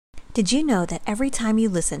Did you know that every time you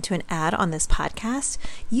listen to an ad on this podcast,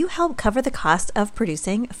 you help cover the cost of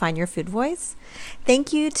producing Find Your Food Voice?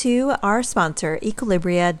 Thank you to our sponsor,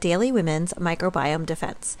 Equilibria Daily Women's Microbiome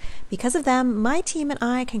Defense. Because of them, my team and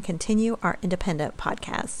I can continue our independent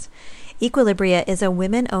podcast. Equilibria is a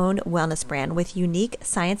women-owned wellness brand with unique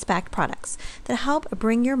science-backed products that help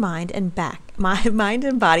bring your mind and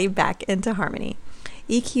body back into harmony.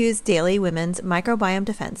 EQ's Daily Women's Microbiome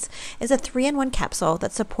Defense is a 3-in-1 capsule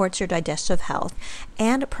that supports your digestive health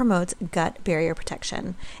and promotes gut barrier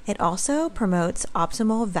protection. It also promotes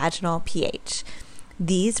optimal vaginal pH.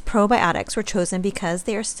 These probiotics were chosen because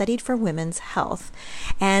they are studied for women's health.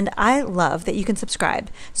 And I love that you can subscribe.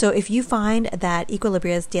 So if you find that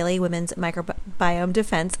Equilibria's Daily Women's Microbiome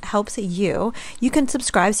Defense helps you, you can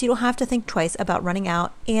subscribe so you don't have to think twice about running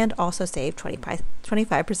out and also save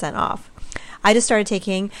 25% off. I just started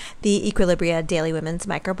taking the Equilibria Daily Women's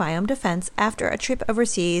Microbiome Defense after a trip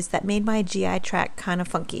overseas that made my GI tract kind of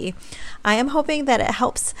funky. I am hoping that it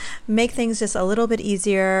helps make things just a little bit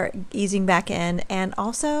easier, easing back in. And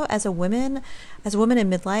also as a woman in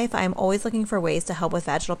midlife, I'm always looking for ways to help with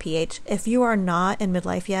vaginal pH. If you are not in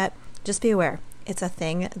midlife yet, just be aware. It's a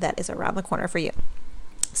thing that is around the corner for you.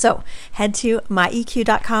 So head to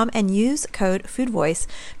myeq.com and use code FOODVOICE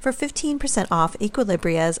for 15% off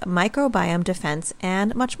Equilibria's Microbiome Defense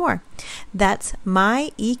and much more. That's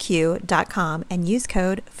myeq.com and use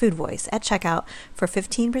code FOODVOICE at checkout for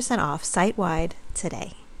 15% off site-wide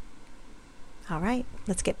today. All right,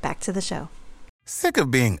 let's get back to the show. Sick of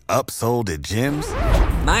being upsold at gyms?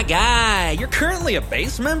 My guy, you're currently a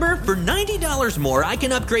base member? For $90 more, I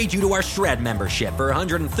can upgrade you to our Shred membership. For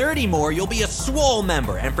 $130 more, you'll be a Swole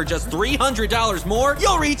member. And for just $300 more,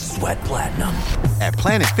 you'll reach Sweat Platinum. At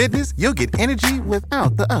Planet Fitness, you'll get energy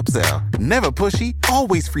without the upsell. Never pushy,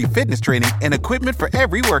 always free fitness training and equipment for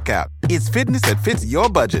every workout. It's fitness that fits your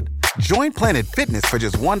budget. Join Planet Fitness for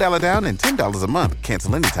just $1 down and $10 a month.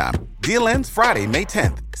 Cancel anytime. Deal ends Friday, May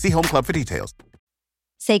 10th. See Home Club for details.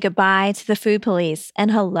 Say goodbye to the food police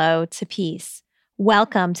and hello to peace.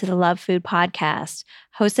 Welcome to the Love Food Podcast,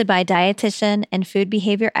 hosted by dietitian and food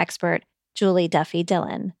behavior expert Julie Duffy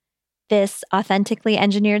Dillon. This authentically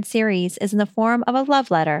engineered series is in the form of a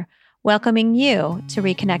love letter welcoming you to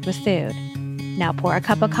reconnect with food. Now pour a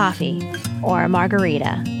cup of coffee or a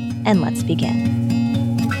margarita and let's begin.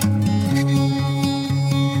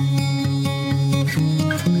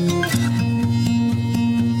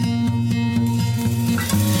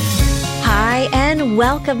 Hi, and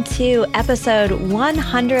welcome to episode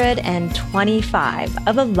 125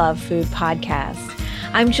 of the Love Food Podcast.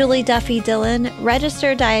 I'm Julie Duffy Dillon,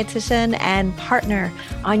 registered dietitian and partner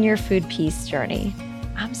on your food peace journey.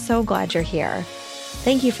 I'm so glad you're here.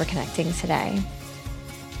 Thank you for connecting today.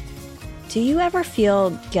 Do you ever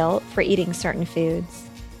feel guilt for eating certain foods?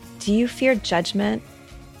 Do you fear judgment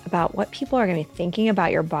about what people are going to be thinking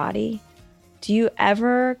about your body? Do you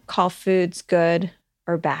ever call foods good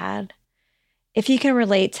or bad? If you can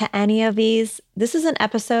relate to any of these, this is an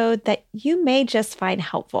episode that you may just find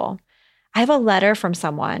helpful. I have a letter from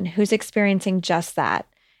someone who's experiencing just that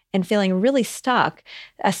and feeling really stuck,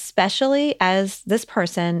 especially as this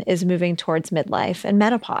person is moving towards midlife and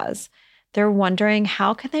menopause. They're wondering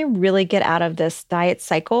how can they really get out of this diet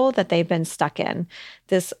cycle that they've been stuck in,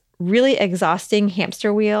 this really exhausting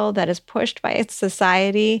hamster wheel that is pushed by its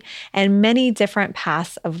society and many different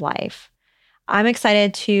paths of life. I'm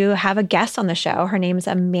excited to have a guest on the show. Her name is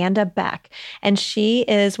Amanda Beck, and she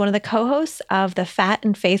is one of the co-hosts of the Fat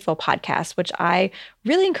and Faithful podcast, which I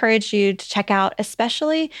really encourage you to check out,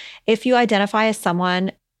 especially if you identify as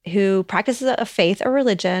someone who practices a faith or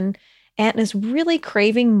religion and is really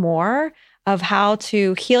craving more of how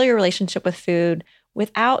to heal your relationship with food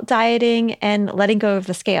without dieting and letting go of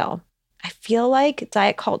the scale. I feel like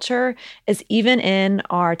diet culture is even in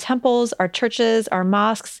our temples, our churches, our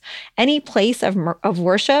mosques, any place of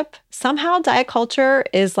worship. Somehow diet culture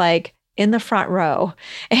is like in the front row.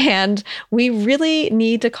 And we really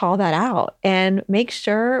need to call that out and make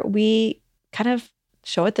sure we kind of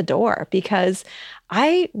show it the door, because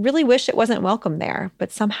I really wish it wasn't welcome there,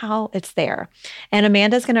 but somehow it's there. And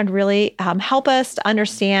Amanda's going to really help us to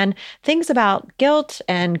understand things about guilt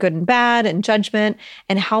and good and bad and judgment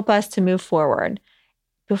and help us to move forward.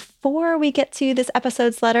 Before we get to this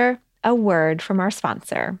episode's letter, a word from our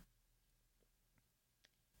sponsor.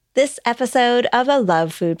 This episode of the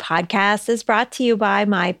Love Food Podcast is brought to you by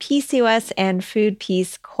my PCOS and Food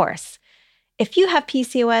Peace course. If you have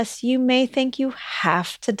PCOS, you may think you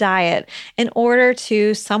have to diet in order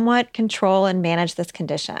to somewhat control and manage this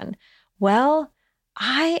condition. Well,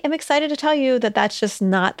 I am excited to tell you that that's just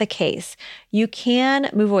not the case. You can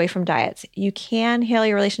move away from diets. You can heal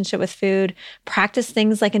your relationship with food, practice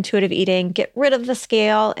things like intuitive eating, get rid of the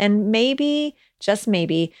scale, and maybe, just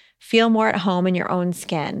maybe, feel more at home in your own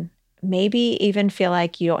skin. Maybe even feel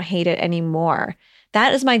like you don't hate it anymore.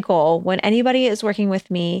 That is my goal when anybody is working with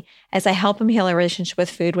me as I help them heal a relationship with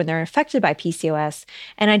food when they're affected by PCOS.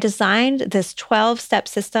 And I designed this 12-step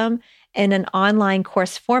system in an online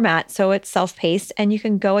course format, so it's self-paced and you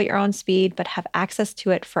can go at your own speed, but have access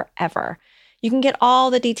to it forever. You can get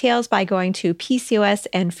all the details by going to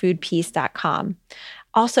PCOSandFoodPeace.com.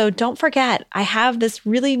 Also, don't forget, I have this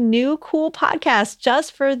really new, cool podcast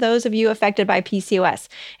just for those of you affected by PCOS.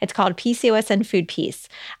 It's called PCOS and Food Peace.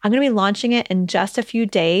 I'm going to be launching it in just a few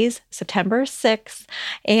days, September 6th.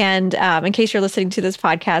 And in case you're listening to this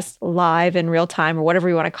podcast live in real time or whatever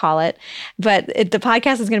you want to call it, but the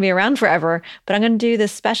podcast is going to be around forever. But I'm going to do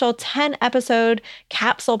this special 10-episode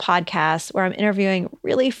capsule podcast where I'm interviewing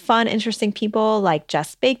really fun, interesting people like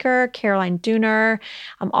Jess Baker, Caroline Dooner.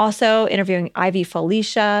 I'm also interviewing Ivy Felicia,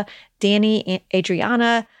 Danny,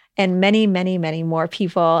 Adriana, and many, many, many more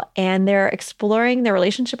people. And they're exploring their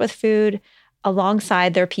relationship with food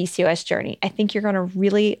alongside their PCOS journey. I think you're going to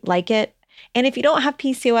really like it. And if you don't have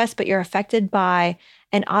PCOS, but you're affected by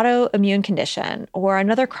an autoimmune condition or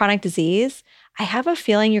another chronic disease, I have a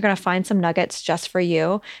feeling you're going to find some nuggets just for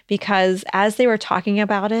you, because as they were talking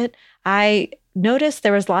about it, I noticed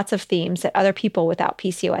there was lots of themes that other people without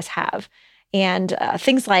PCOS have. And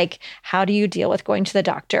things like, how do you deal with going to the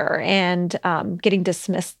doctor and getting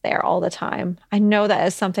dismissed there all the time? I know that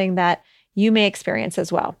is something that you may experience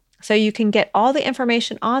as well. So you can get all the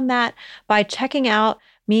information on that by checking out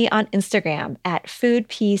me on Instagram at Food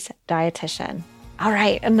Peace Dietitian. All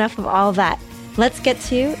right, enough of all of that. Let's get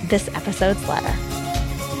to this episode's letter.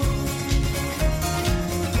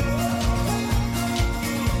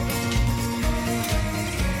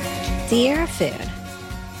 Dear Food,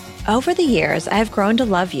 over the years, I have grown to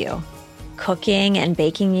love you, cooking and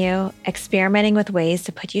baking you, experimenting with ways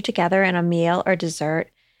to put you together in a meal or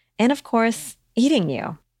dessert, and of course, eating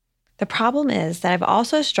you. The problem is that I've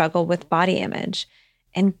also struggled with body image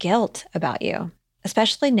and guilt about you,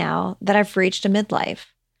 especially now that I've reached a midlife.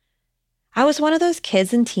 I was one of those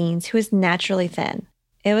kids and teens who was naturally thin.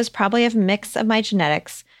 It was probably a mix of my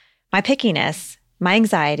genetics, my pickiness, my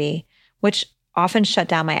anxiety, which often shut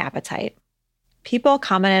down my appetite. People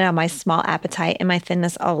commented on my small appetite and my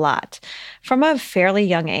thinness a lot from a fairly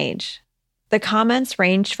young age. The comments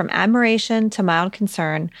ranged from admiration to mild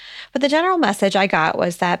concern, but the general message I got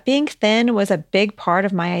was that being thin was a big part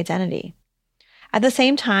of my identity. At the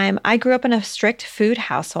same time, I grew up in a strict food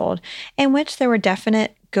household in which there were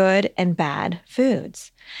definite good and bad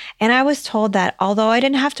foods. And I was told that although I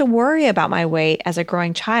didn't have to worry about my weight as a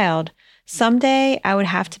growing child, someday I would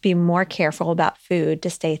have to be more careful about food to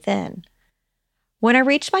stay thin. When I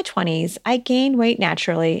reached my 20s, I gained weight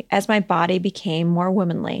naturally as my body became more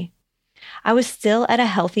womanly. I was still at a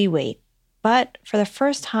healthy weight, but for the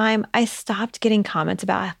first time, I stopped getting comments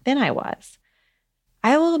about how thin I was.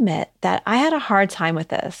 I will admit that I had a hard time with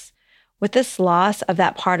this loss of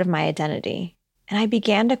that part of my identity, and I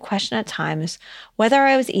began to question at times whether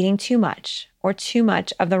I was eating too much or too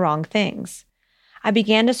much of the wrong things. I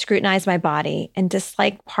began to scrutinize my body and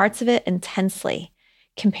dislike parts of it intensely,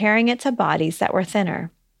 comparing it to bodies that were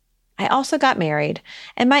thinner. I also got married,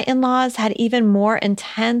 and my in-laws had even more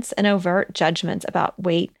intense and overt judgments about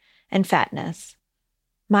weight and fatness.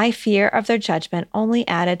 My fear of their judgment only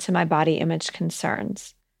added to my body image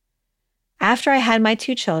concerns. After I had my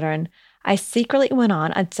 2 children, I secretly went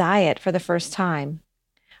on a diet for the first time,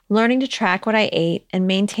 learning to track what I ate and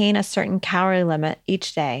maintain a certain calorie limit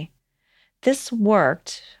each day. This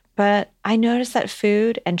worked, but I noticed that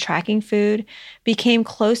food and tracking food became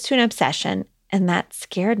close to an obsession, and that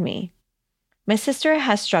scared me. My sister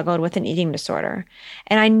has struggled with an eating disorder,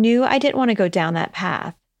 and I knew I didn't want to go down that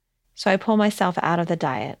path, so I pulled myself out of the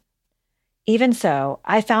diet. Even so,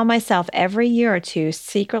 I found myself every year or two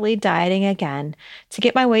secretly dieting again to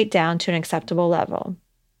get my weight down to an acceptable level,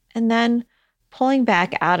 and then pulling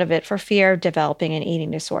back out of it for fear of developing an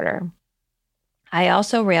eating disorder. I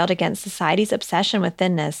also railed against society's obsession with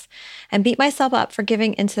thinness and beat myself up for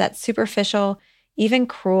giving into that superficial, even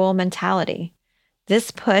cruel mentality.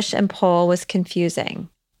 This push and pull was confusing,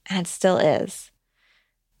 and it still is.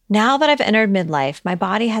 Now that I've entered midlife, my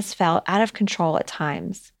body has felt out of control at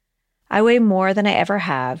times. I weigh more than I ever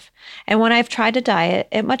have, and when I've tried to diet,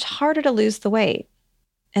 it's much harder to lose the weight.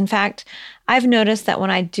 In fact, I've noticed that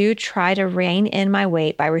when I do try to rein in my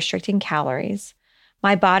weight by restricting calories,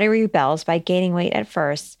 my body rebels by gaining weight at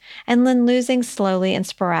first and then losing slowly and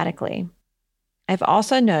sporadically. I've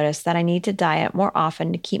also noticed that I need to diet more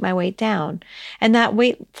often to keep my weight down, and that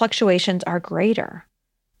weight fluctuations are greater.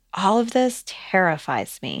 All of this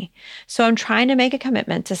terrifies me. So I'm trying to make a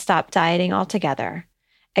commitment to stop dieting altogether,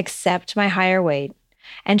 accept my higher weight,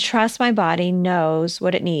 and trust my body knows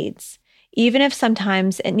what it needs, even if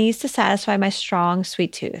sometimes it needs to satisfy my strong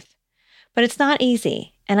sweet tooth. But it's not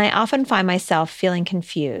easy, and I often find myself feeling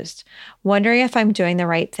confused, wondering if I'm doing the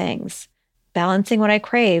right things, balancing what I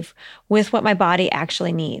crave with what my body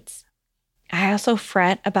actually needs. I also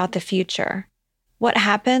fret about the future. What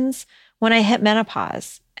happens when I hit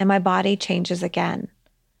menopause and my body changes again?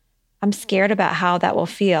 I'm scared about how that will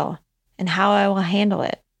feel and how I will handle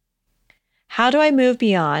it. How do I move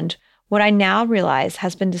beyond what I now realize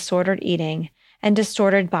has been disordered eating and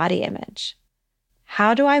distorted body image?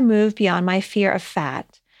 How do I move beyond my fear of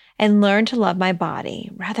fat and learn to love my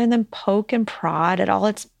body rather than poke and prod at all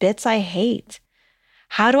its bits I hate?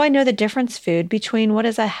 How do I know the difference food between what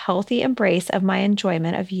is a healthy embrace of my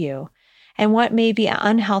enjoyment of you and what may be an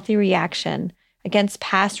unhealthy reaction against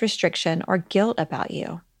past restriction or guilt about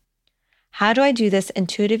you? How do I do this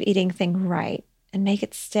intuitive eating thing right and make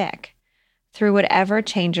it stick through whatever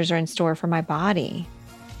changes are in store for my body?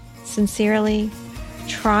 Sincerely,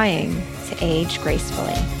 trying to age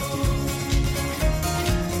gracefully.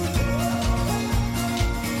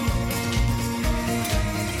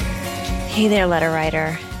 Hey there, letter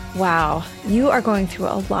writer. Wow, you are going through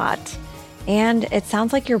a lot. And it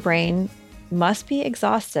sounds like your brain must be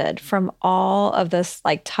exhausted from all of this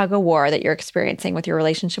tug of war that you're experiencing with your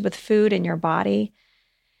relationship with food and your body.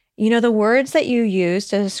 You know, the words that you use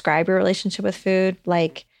to describe your relationship with food,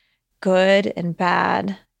 like good and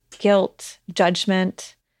bad, guilt,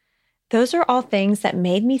 judgment, those are all things that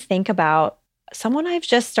made me think about someone I've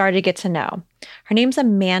just started to get to know. Her name's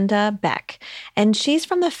Amanda Beck, and she's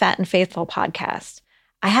from the Fat and Faithful podcast.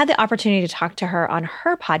 I had the opportunity to talk to her on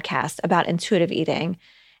her podcast about intuitive eating,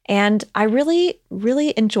 and I really,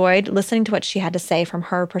 really enjoyed listening to what she had to say from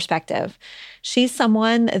her perspective. She's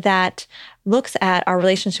someone that looks at our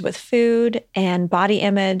relationship with food and body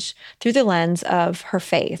image through the lens of her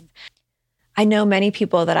faith. I know many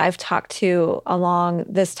people that I've talked to along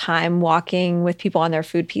this time walking with people on their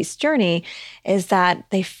food peace journey is that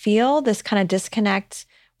they feel this kind of disconnect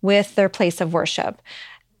with their place of worship,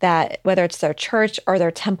 that whether it's their church or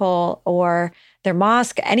their temple or their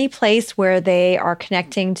mosque, any place where they are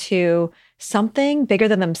connecting to something bigger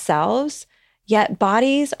than themselves, yet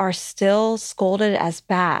bodies are still scolded as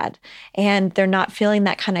bad, and they're not feeling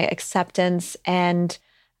that kind of acceptance and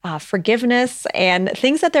forgiveness and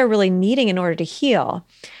things that they're really needing in order to heal.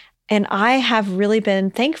 And I have really been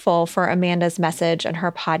thankful for Amanda's message and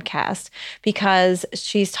her podcast because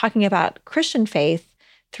she's talking about Christian faith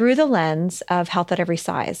through the lens of health at every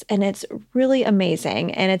size. And it's really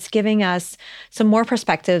amazing. And it's giving us some more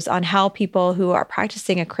perspectives on how people who are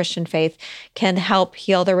practicing a Christian faith can help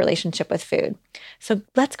heal their relationship with food. So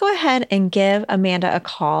let's go ahead and give Amanda a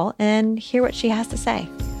call and hear what she has to say.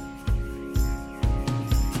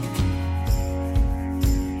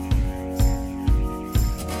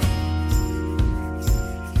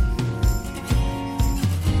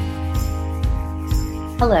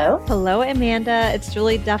 Hello. Hello, Amanda. It's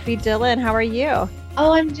Julie Duffy Dillon. How are you?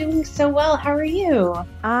 Oh, I'm doing so well. How are you?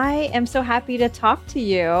 I am so happy to talk to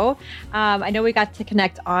you. I know we got to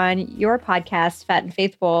connect on your podcast, Fat and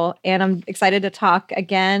Faithful, and I'm excited to talk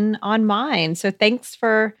again on mine. So thanks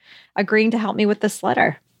for agreeing to help me with this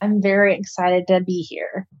letter. I'm very excited to be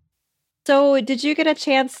here. So did you get a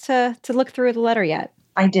chance to look through the letter yet?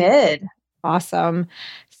 I did. Awesome.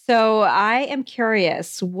 So I am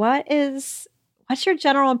curious, what's your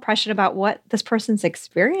general impression about what this person's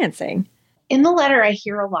experiencing? In the letter, I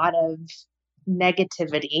hear a lot of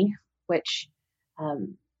negativity, which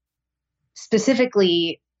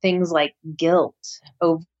specifically things like guilt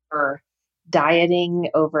over dieting,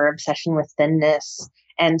 over obsession with thinness,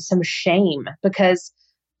 and some shame, because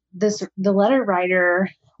the letter writer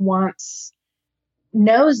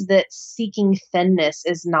knows that seeking thinness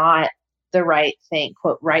is not the right thing,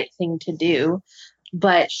 quote, right thing to do,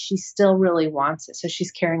 but she still really wants it. So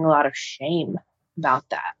she's carrying a lot of shame about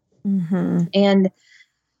that. Mm-hmm. And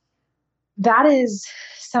that is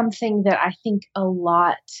something that I think a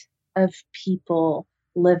lot of people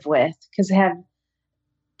live with because they have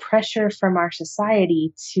pressure from our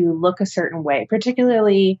society to look a certain way,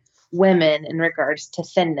 particularly women in regards to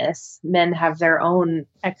thinness. Men have their own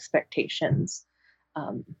expectations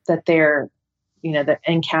that they're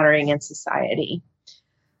encountering in society.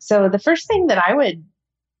 So the first thing that I would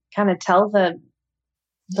kind of tell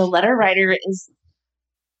the letter writer is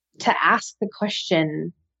to ask the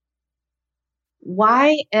question,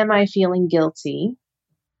 why am I feeling guilty?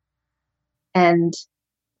 And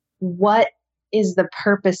what is the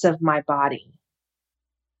purpose of my body?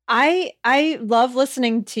 I love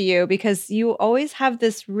listening to you because you always have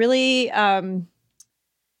this really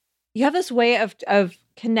you have this way of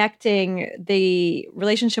connecting the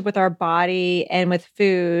relationship with our body and with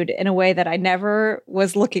food in a way that I never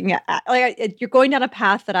was looking at. Like you're going down a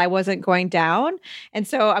path that I wasn't going down, and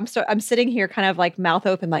so I'm sitting here kind of like mouth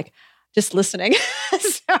open, like just listening.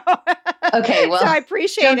 so Okay, well, so I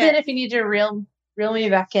appreciate jump in it. if you need to reel me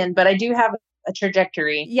back in, but I do have a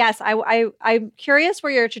trajectory. Yes, I'm curious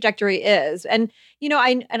where your trajectory is, and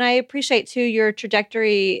I appreciate too your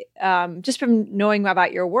trajectory. Just from knowing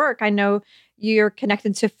about your work, I know you're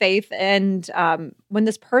connected to faith, and when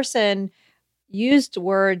this person used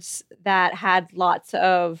words that had lots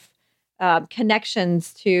of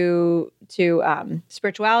connections to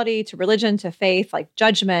spirituality, to religion, to faith, like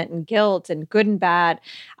judgment and guilt and good and bad.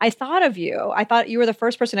 I thought of you. I thought you were the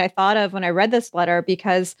first person I thought of when I read this letter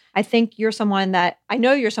because I think I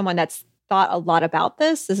know you're someone that's thought a lot about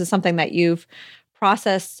this. This is something that you've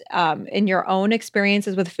processed in your own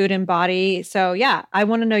experiences with food and body. So yeah, I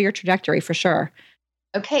want to know your trajectory for sure.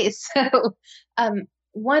 Okay, so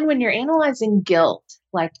one, when you're analyzing guilt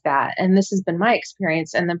like that, and this has been my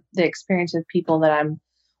experience and the experience of people that I'm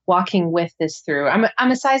walking with this through.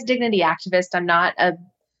 I'm a size dignity activist. I'm not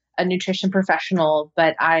a nutrition professional,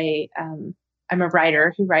 but I'm a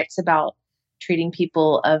writer who writes about treating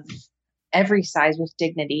people of every size with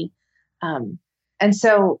dignity. And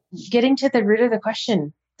so getting to the root of the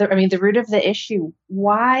question, the root of the issue,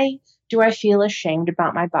 why do I feel ashamed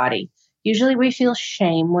about my body? Usually we feel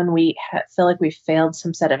shame when we feel like we've failed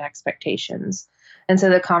some set of expectations. And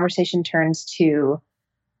so the conversation turns to,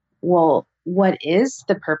 well, what is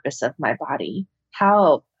the purpose of my body?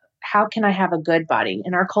 How can I have a good body?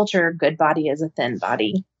 In our culture, a good body is a thin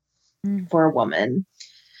body for a woman.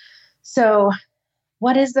 So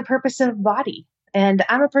what is the purpose of body? And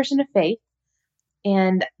I'm a person of faith.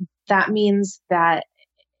 And that means that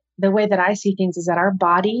the way that I see things is that our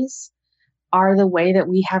bodies are the way that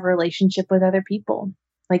we have a relationship with other people.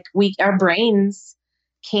 Like our brains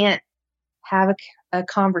can't have a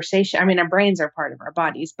conversation. I mean, our brains are part of our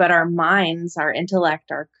bodies, but our minds, our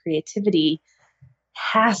intellect, our creativity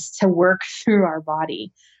has to work through our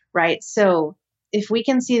body, right? So if we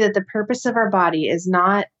can see that the purpose of our body is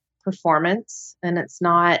not performance and it's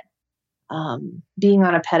not being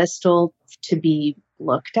on a pedestal to be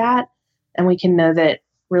looked at, and we can know that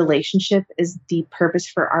relationship is the purpose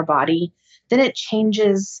for our body, then it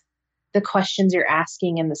changes the questions you're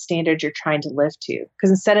asking and the standards you're trying to live to. Because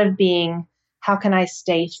instead of being, how can I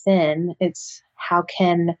stay thin? It's, how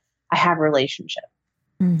can I have a relationship?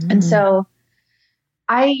 Mm-hmm. And so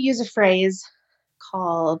I use a phrase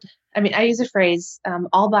all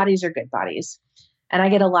bodies are good bodies. And I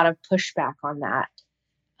get a lot of pushback on that.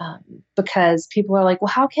 Because people are like, well,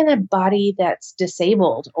 how can a body that's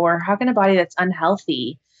disabled or how can a body that's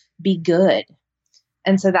unhealthy be good?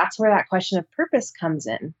 And so that's where that question of purpose comes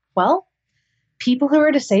in. Well, people who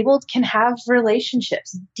are disabled can have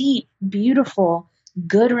relationships, deep, beautiful,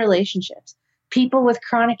 good relationships. People with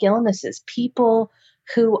chronic illnesses, people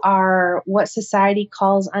who are what society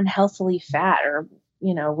calls unhealthily fat or,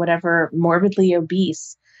 whatever, morbidly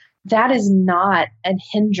obese. That is not a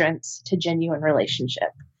hindrance to genuine relationship.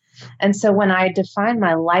 And so when I define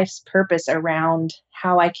my life's purpose around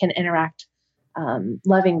how I can interact,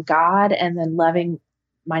 loving God and then loving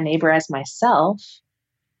my neighbor as myself,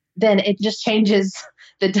 then it just changes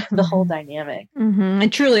the whole dynamic. Mm-hmm.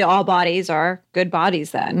 And truly all bodies are good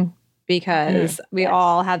bodies then, because we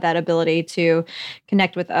all have that ability to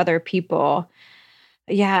connect with other people.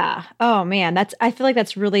 Yeah. Oh man, I feel like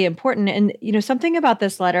that's really important. And something about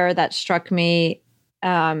this letter that struck me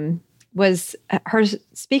was her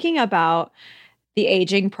speaking about the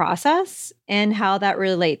aging process and how that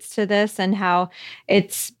relates to this and how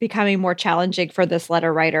it's becoming more challenging for this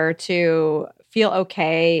letter writer to feel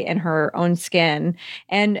okay in her own skin.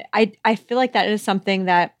 And I feel like that is something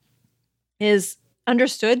that is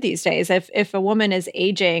understood these days. If a woman is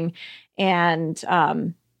aging and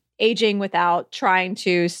aging without trying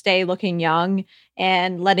to stay looking young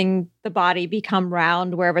and letting the body become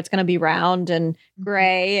round wherever it's going to be round and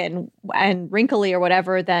gray and wrinkly or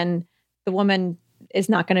whatever, then the woman is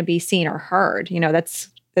not going to be seen or heard.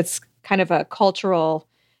 That's kind of a cultural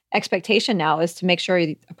expectation now, is to make sure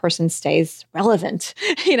a person stays relevant,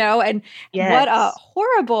 and yes. What a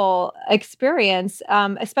horrible experience.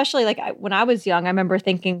 Especially like when I was young, I remember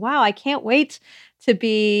thinking, wow, I can't wait to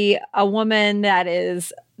be a woman that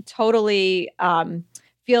is totally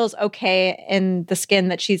feels okay in the skin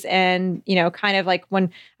that she's in, kind of like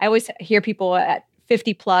when I always hear people at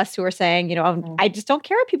 50 plus who are saying, I just don't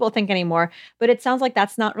care what people think anymore. But it sounds like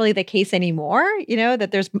that's not really the case anymore,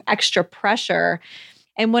 that there's extra pressure.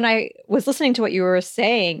 And when I was listening to what you were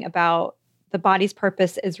saying about the body's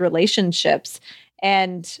purpose is relationships,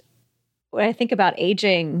 and when I think about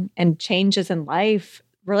aging and changes in life,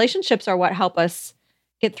 relationships are what help us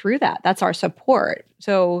get through that. That's our support.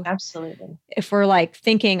 So absolutely, if we're like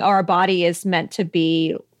thinking, our body is meant to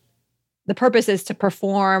be, the purpose is to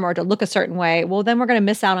perform or to look a certain way, well, then we're going to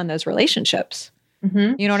miss out on those relationships.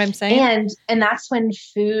 Mm-hmm. You know what I'm saying? And that's when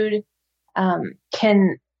food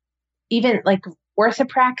can, even like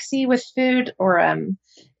orthopraxy with food, or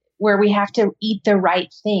where we have to eat the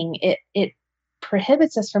right thing, it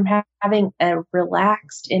prohibits us from having a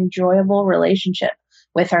relaxed, enjoyable relationship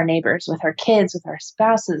with our neighbors, with our kids, with our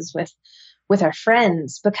spouses, with our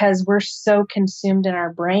friends, because we're so consumed in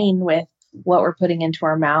our brain with what we're putting into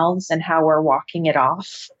our mouths and how we're walking it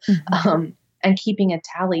off, and keeping a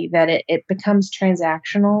tally, that it becomes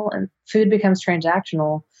transactional, and food becomes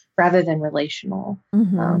transactional rather than relational.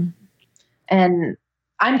 And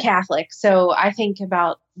I'm Catholic, so I think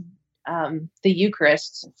about the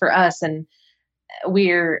Eucharist for us, and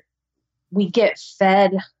we get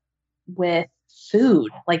fed with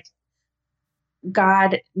food. Like,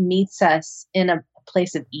 God meets us in a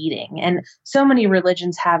place of eating, and so many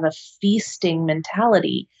religions have a feasting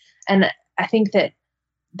mentality, and I think that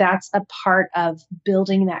that's a part of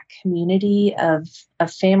building that community of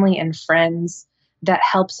family and friends that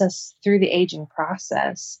helps us through the aging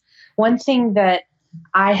process. One thing that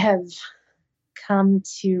I have come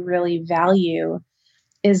to really value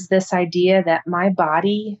is this idea that my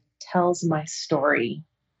body tells my story.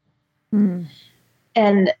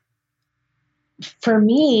 And for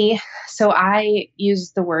me, so I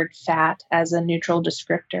use the word fat as a neutral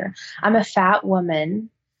descriptor. I'm a fat woman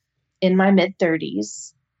in my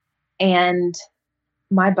mid-30s, and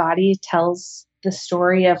my body tells the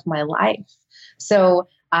story of my life. So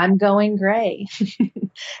I'm going gray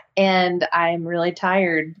and I'm really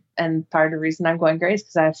tired. And part of the reason I'm going gray is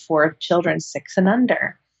because I have 4 children, 6 and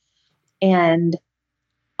under. And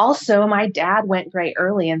also my dad went gray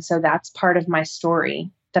early. And so that's part of my story,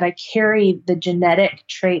 that I carry the genetic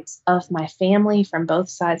traits of my family from both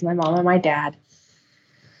sides, my mom and my dad.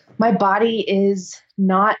 My body is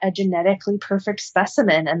not a genetically perfect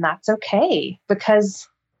specimen, and that's okay, because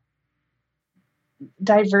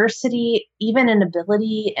diversity, even in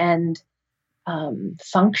ability and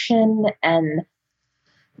function, and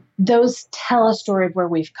those tell a story of where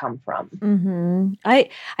we've come from. I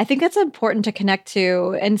think that's important to connect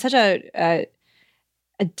to, and such a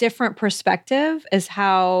different perspective is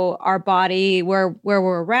how our body, where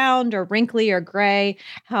we're round or wrinkly or gray,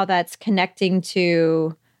 how that's connecting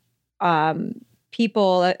to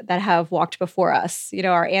people that have walked before us,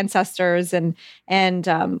 our ancestors, and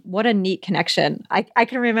what a neat connection. I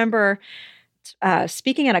can remember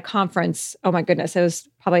speaking at a conference. Oh my goodness, it was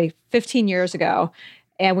probably 15 years ago,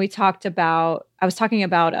 and I was talking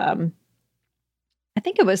about I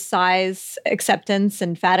think it was size acceptance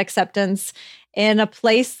and fat acceptance in a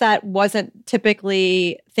place that wasn't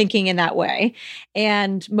typically thinking in that way,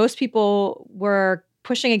 and most people were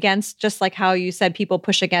pushing against, just like how you said people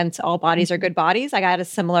push against all bodies are good bodies. I got a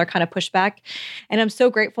similar kind of pushback. And I'm so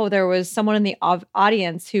grateful there was someone in the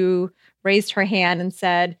audience who raised her hand and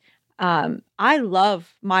said, I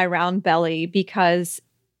love my round belly because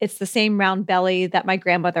it's the same round belly that my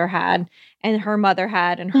grandmother had and her mother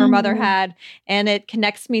had and her mother had. And it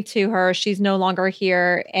connects me to her. She's no longer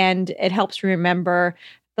here. And it helps remember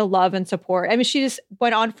the love and support. I mean, she just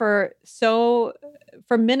went on for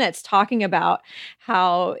minutes talking about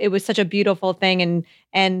how it was such a beautiful thing.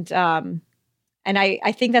 And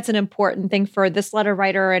I think that's an important thing for this letter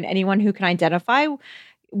writer and anyone who can identify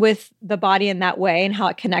with the body in that way, and how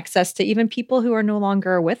it connects us to even people who are no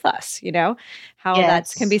longer with us, how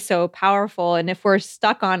that can be so powerful. And if we're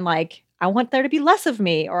stuck on like, I want there to be less of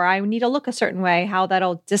me, or I need to look a certain way, how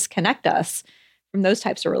that'll disconnect us from those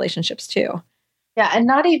types of relationships too. Yeah. And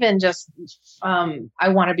not even just, I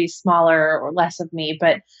want to be smaller or less of me,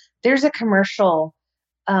 but there's a commercial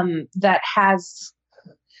that has,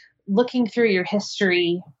 looking through your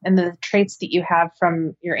history and the traits that you have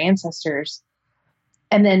from your ancestors,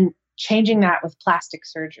 and then changing that with plastic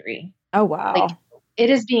surgery. Oh, wow. Like, it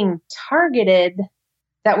is being targeted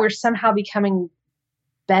that we're somehow becoming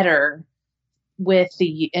better with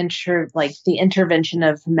the intervention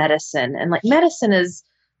of medicine. And like, medicine is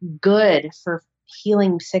good for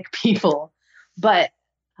healing sick people. But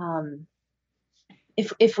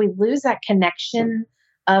if we lose that connection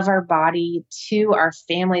of our body to our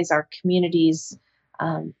families, our communities,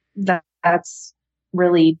 that's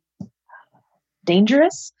really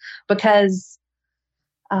dangerous because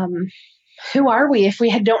who are we if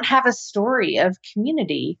we don't have a story of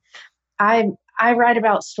community? I write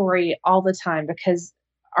about story all the time because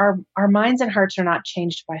our minds and hearts are not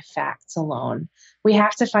changed by facts alone. We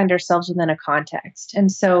have to find ourselves within a context.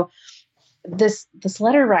 And so this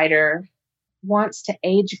letter writer wants to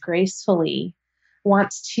age gracefully,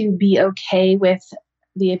 wants to be okay with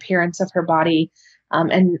the appearance of her body.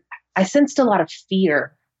 And I sensed a lot of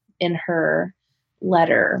fear in her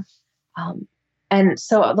letter. And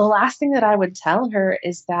so the last thing that I would tell her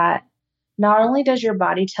is that not only does your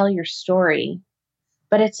body tell your story,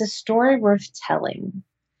 but it's a story worth telling.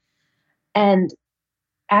 And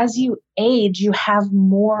as you age, you have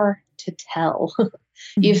more to tell.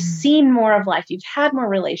 You've seen more of life. You've had more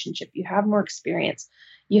relationship. You have more experience.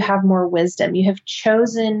 You have more wisdom. You have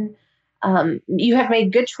chosen, you have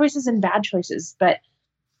made good choices and bad choices, but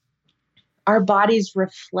our bodies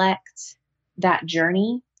reflect that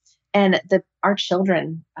journey. And our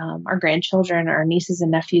children, our grandchildren, our nieces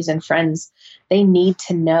and nephews and friends, they need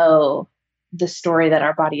to know the story that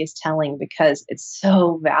our body is telling because it's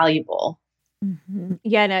so valuable. Mm-hmm.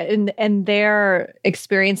 Yeah, and their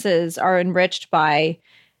experiences are enriched by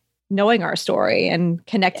knowing our story and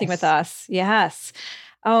connecting with us. Yes.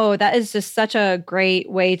 Oh, that is just such a great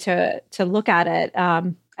way to look at it.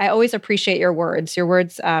 I always appreciate your words. Your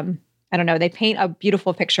words, I don't know, they paint a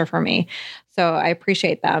beautiful picture for me. So I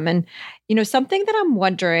appreciate them. And, something that I'm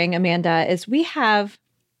wondering, Amanda, is we have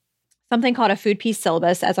something called a food peace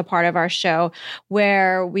syllabus as a part of our show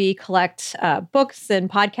where we collect books and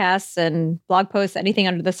podcasts and blog posts, anything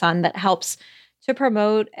under the sun that helps to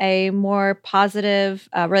promote a more positive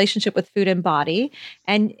relationship with food and body.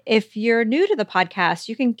 And if you're new to the podcast,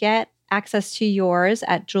 you can get access to yours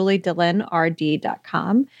at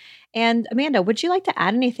juliedillonrd.com. And Amanda, would you like to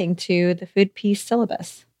add anything to the food peace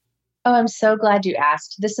syllabus? Oh, I'm so glad you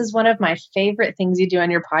asked. This is one of my favorite things you do on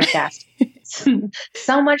your podcast.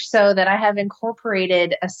 So much so that I have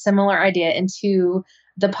incorporated a similar idea into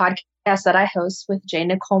the podcast that I host with J.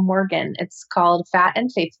 Nicole Morgan. It's called Fat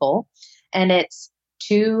and Faithful, and it's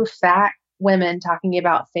two fat women talking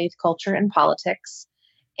about faith, culture, and politics.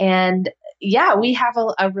 And yeah, we have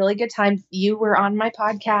a really good time. You were on my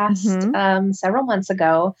podcast several months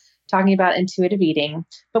ago talking about intuitive eating,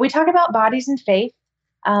 but we talk about bodies and faith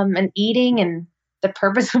and eating and the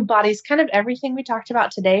purpose of bodies, kind of everything we talked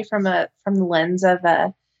about today from the lens of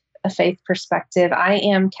a faith perspective. I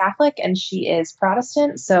am Catholic and she is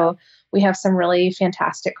Protestant, so we have some really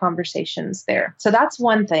fantastic conversations there. So that's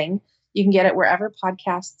one thing. You can get it wherever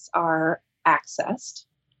podcasts are accessed.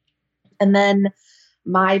 And then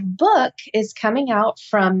my book is coming out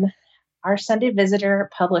from our Sunday Visitor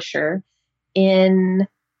publisher in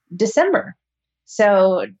December.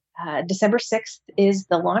 So December 6th is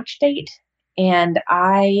the launch date, and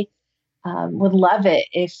I would love it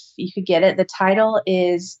if you could get it. The title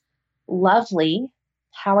is Lovely,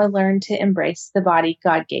 How I Learned to Embrace the Body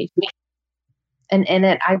God Gave Me. And in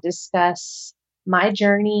it, I discuss my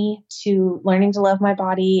journey to learning to love my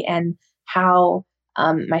body and how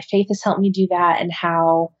my faith has helped me do that, and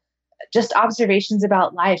how just observations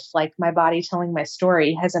about life, like my body telling my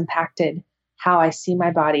story, has impacted how I see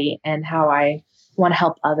my body and how I want to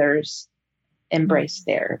help others embrace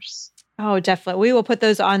theirs. Oh, definitely. We will put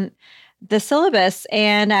those on the syllabus,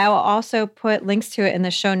 and I will also put links to it in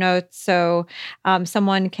the show notes so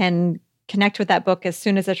someone can connect with that book as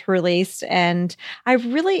soon as it's released. And I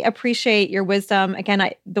really appreciate your wisdom.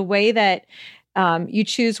 Again, the way that you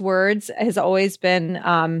choose words has always been,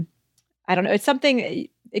 I don't know, it's something,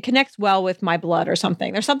 it connects well with my blood or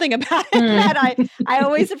something. There's something about it that I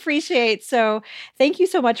always appreciate. So thank you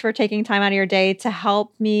so much for taking time out of your day to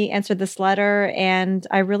help me answer this letter. And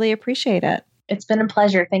I really appreciate it. It's been a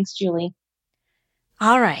pleasure. Thanks, Julie.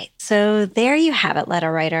 All right. So there you have it,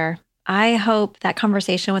 letter writer. I hope that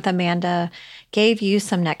conversation with Amanda gave you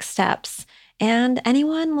some next steps. And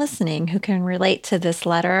anyone listening who can relate to this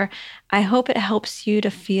letter, I hope it helps you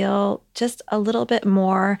to feel just a little bit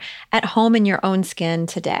more at home in your own skin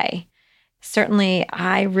today. Certainly,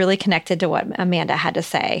 I really connected to what Amanda had to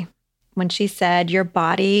say. When she said, your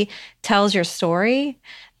body tells your story,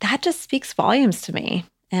 that just speaks volumes to me.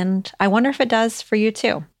 And I wonder if it does for you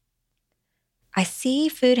too. I see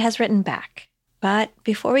food has written back. But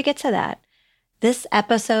before we get to that, this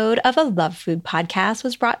episode of a Love Food podcast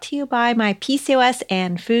was brought to you by my PCOS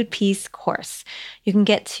and Food Peace course. You can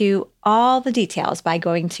get to all the details by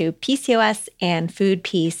going to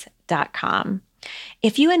PCOSandFoodPeace.com.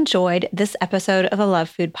 If you enjoyed this episode of the Love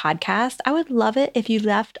Food Podcast, I would love it if you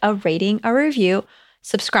left a rating, a review,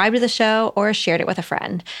 subscribe to the show, or shared it with a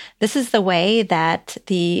friend. This is the way that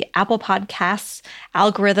the Apple Podcasts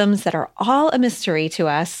algorithms that are all a mystery to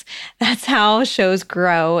us, that's how shows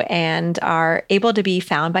grow and are able to be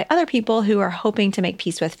found by other people who are hoping to make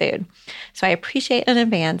peace with food. So I appreciate in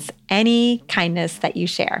advance any kindness that you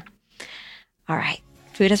share. All right,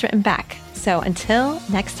 food has written back. So until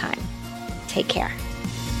next time, take care.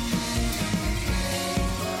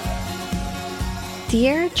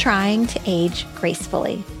 Dear Trying to Age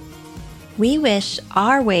Gracefully, we wish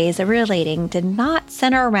our ways of relating did not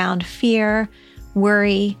center around fear,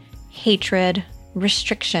 worry, hatred,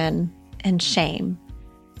 restriction, and shame.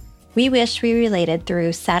 We wish we related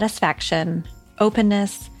through satisfaction,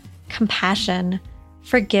 openness, compassion,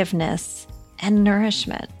 forgiveness, and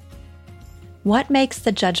nourishment. What makes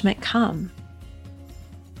the judgment come?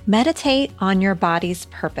 Meditate on your body's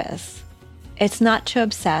purpose. It's not to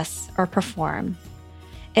obsess or perform.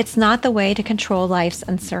 It's not the way to control life's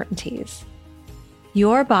uncertainties.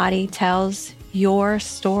 Your body tells your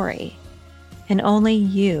story, and only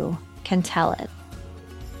you can tell it.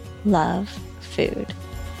 Love food.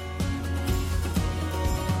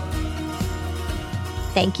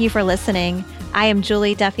 Thank you for listening. I am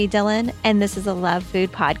Julie Duffy Dillon, and this is a Love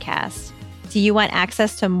Food Podcast. Do you want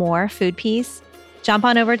access to more food peace? Jump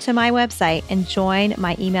on over to my website and join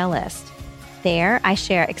my email list. There, I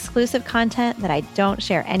share exclusive content that I don't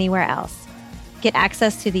share anywhere else. Get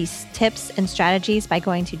access to these tips and strategies by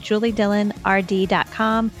going to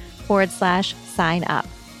juliedillonrd.com/sign up.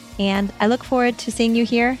 And I look forward to seeing you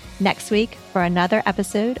here next week for another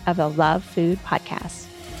episode of the Love Food Podcast.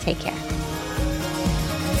 Take care.